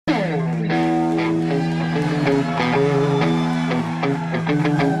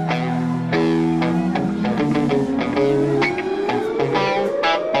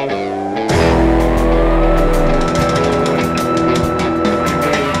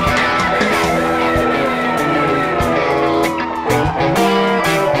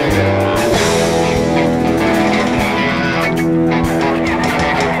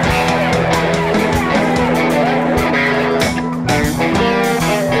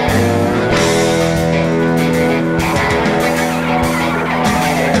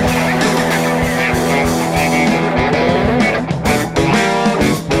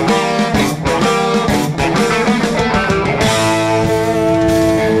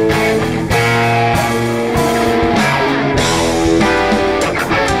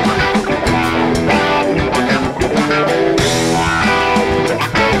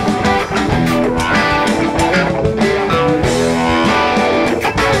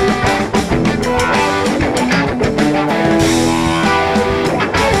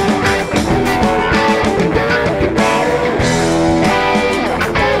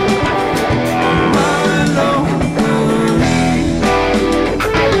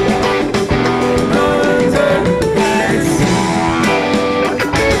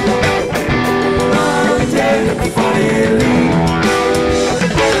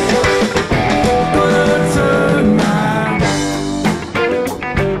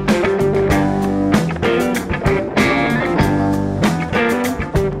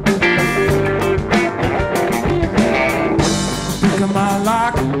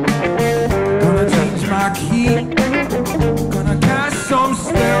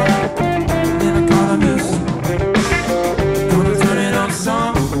well, then I call a Goose. Gonna turn it up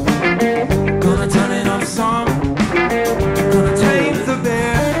some, gonna turn it up some, gonna tame the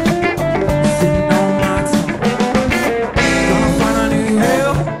bear sitting on my tongue. Gonna find a new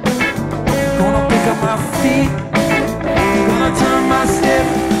hill, gonna pick up my feet, gonna turn my step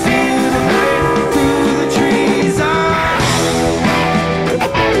to the right, through the trees. I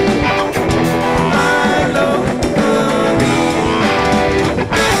love the beat,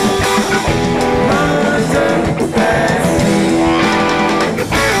 under that sea.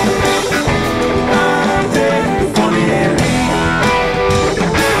 I'm dead funny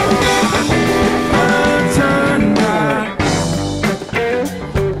and turn back,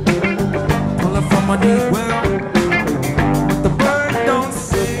 pull up from my deep well. The bird don't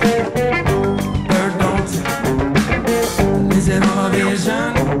sing, bird don't sing. Is it all a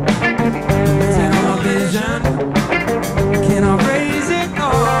vision? Is it all a vision? Can I raise it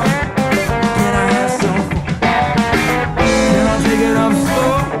up? Can I have some? Can I take it up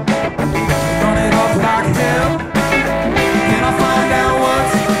slow? Run it up like hell? Can I find out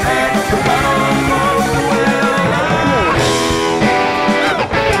what's at the bottom of the well?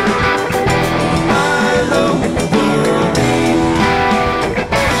 I love the beat,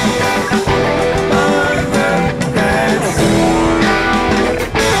 under that sea.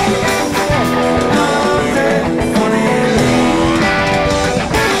 I'm dead funny and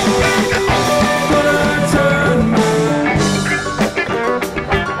gonna turn back.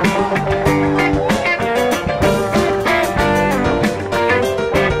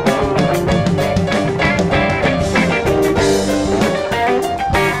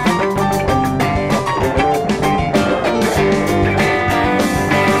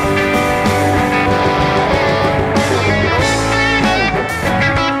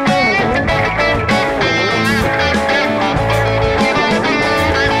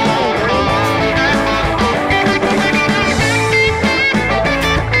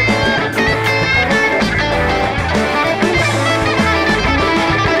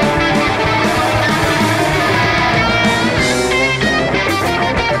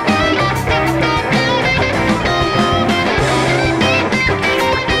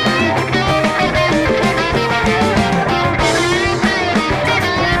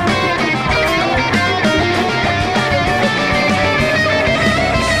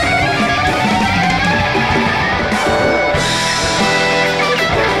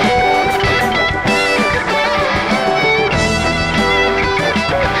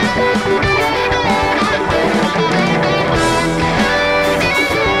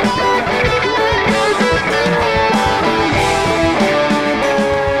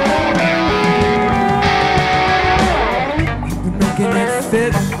 Making it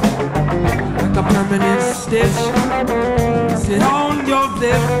fit like a permanent stitch. Is it on your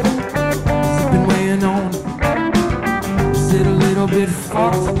lip? Has it been weighing on? Is it a little bit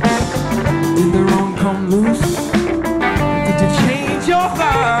fucked? Did the wrong come loose? Did you change your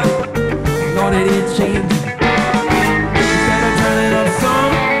mind? Or did it change? You better turn it up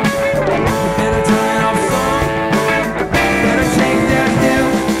some. You better turn it up some. Better take that hill,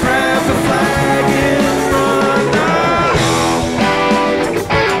 grab the flag and run now.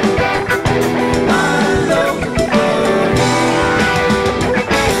 I love the beat,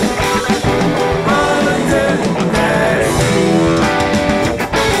 under that sea.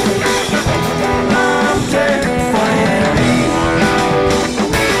 I'm dead funny and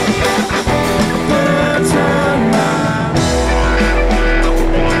gonna turn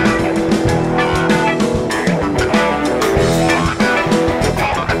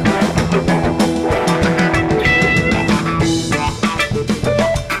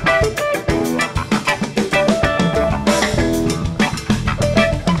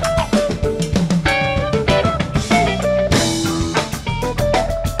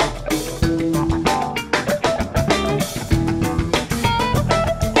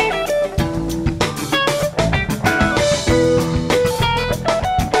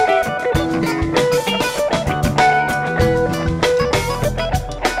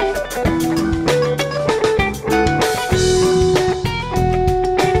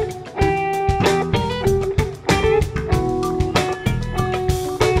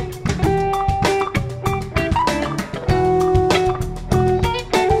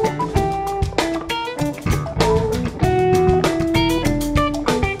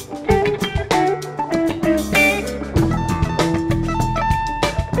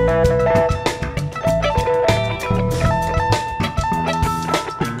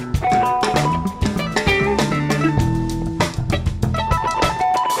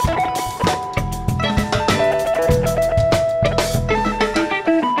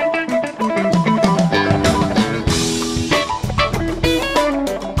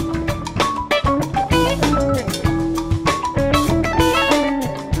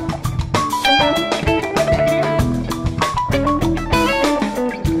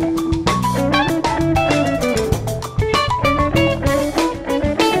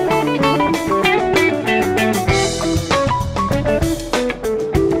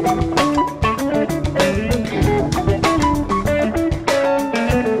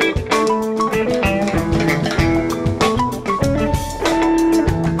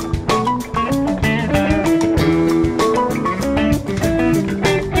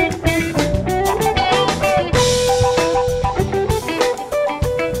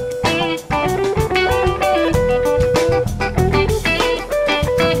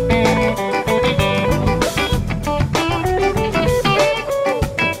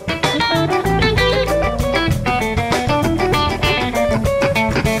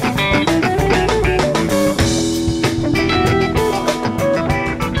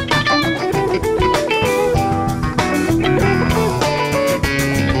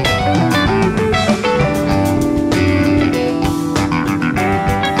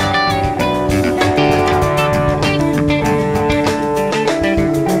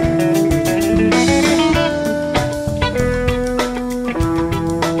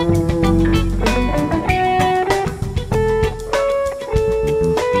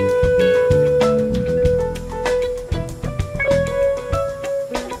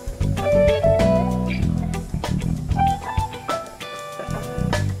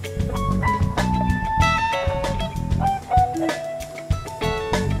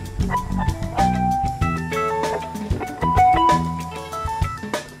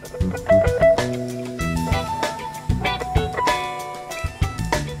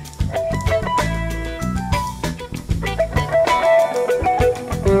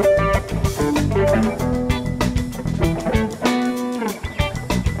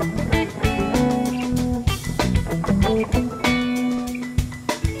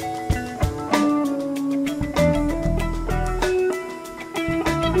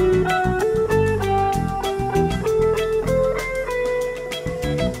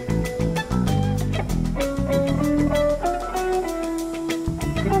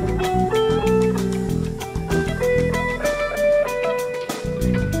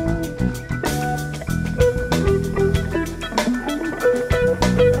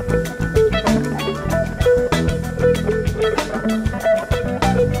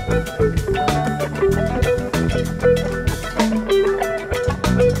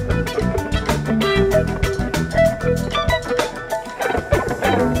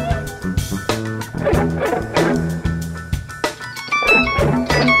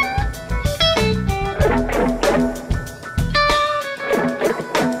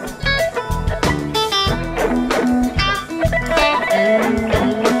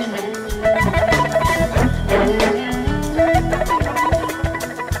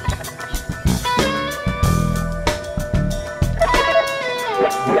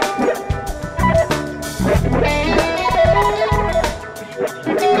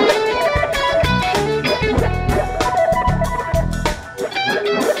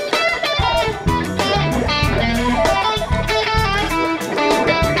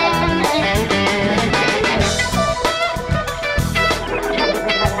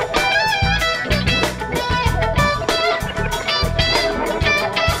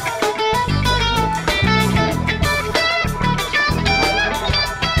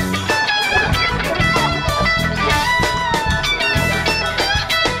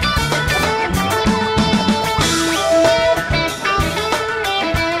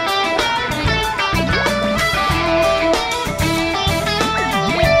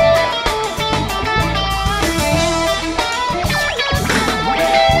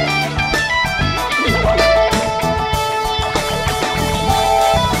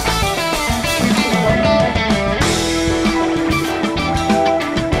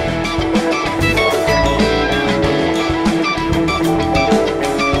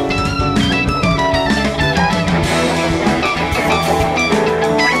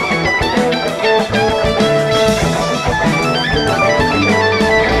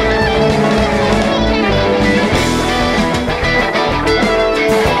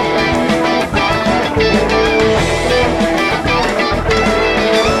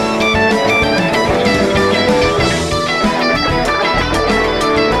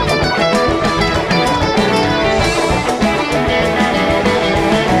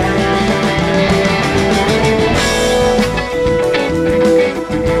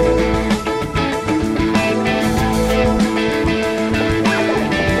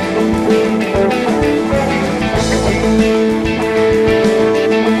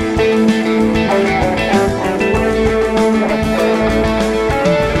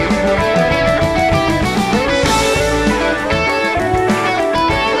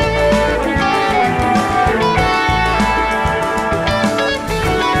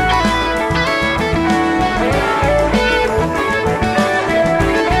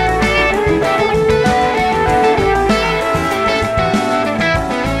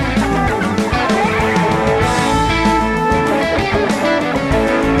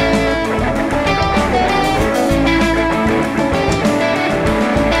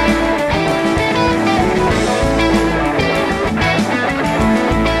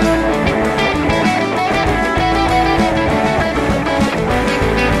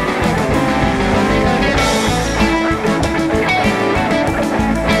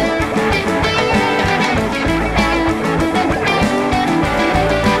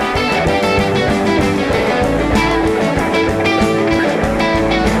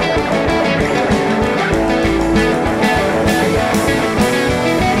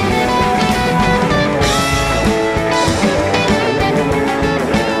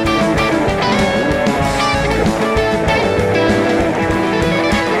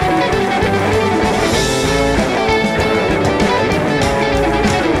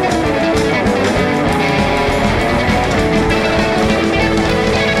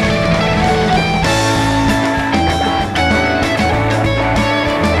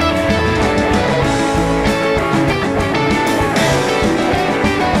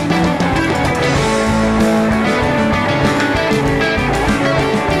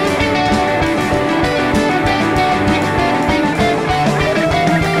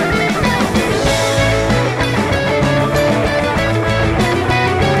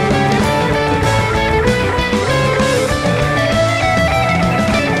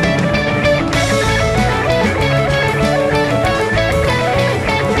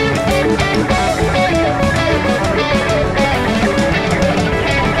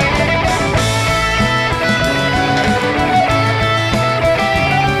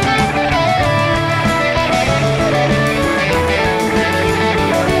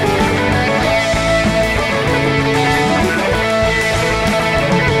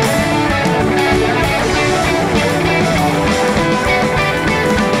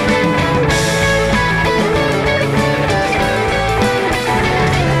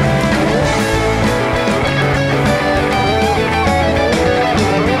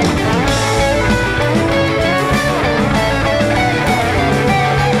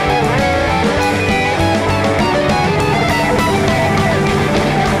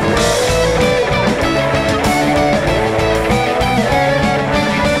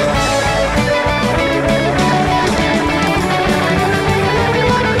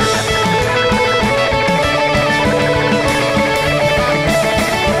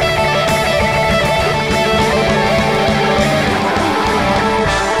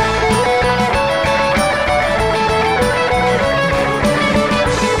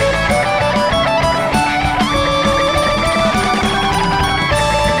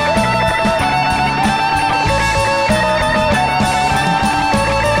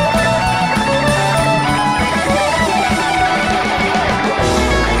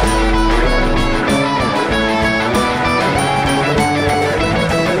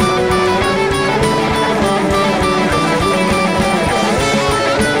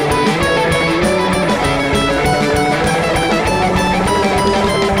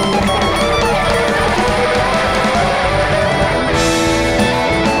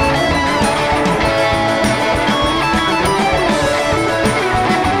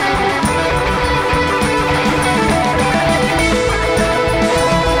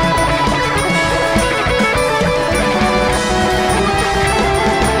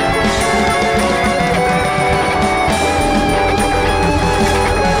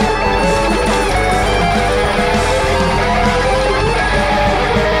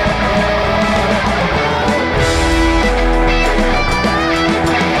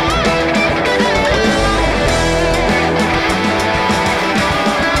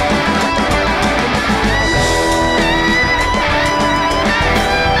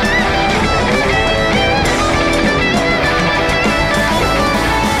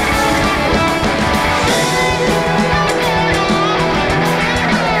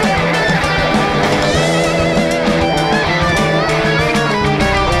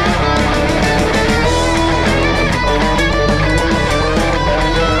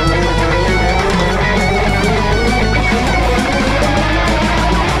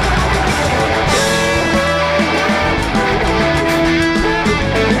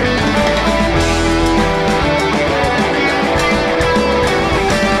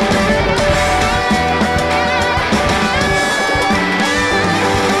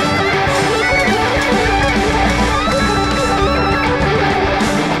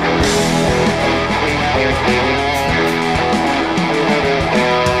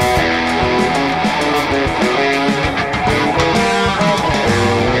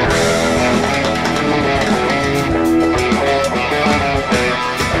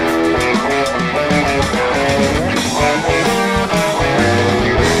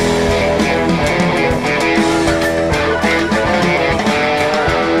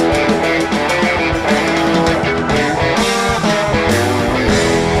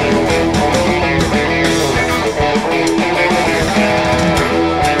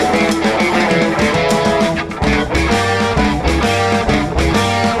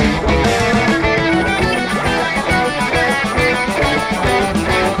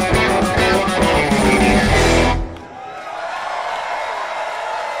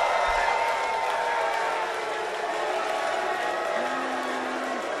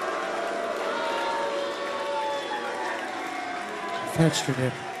extra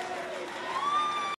dip.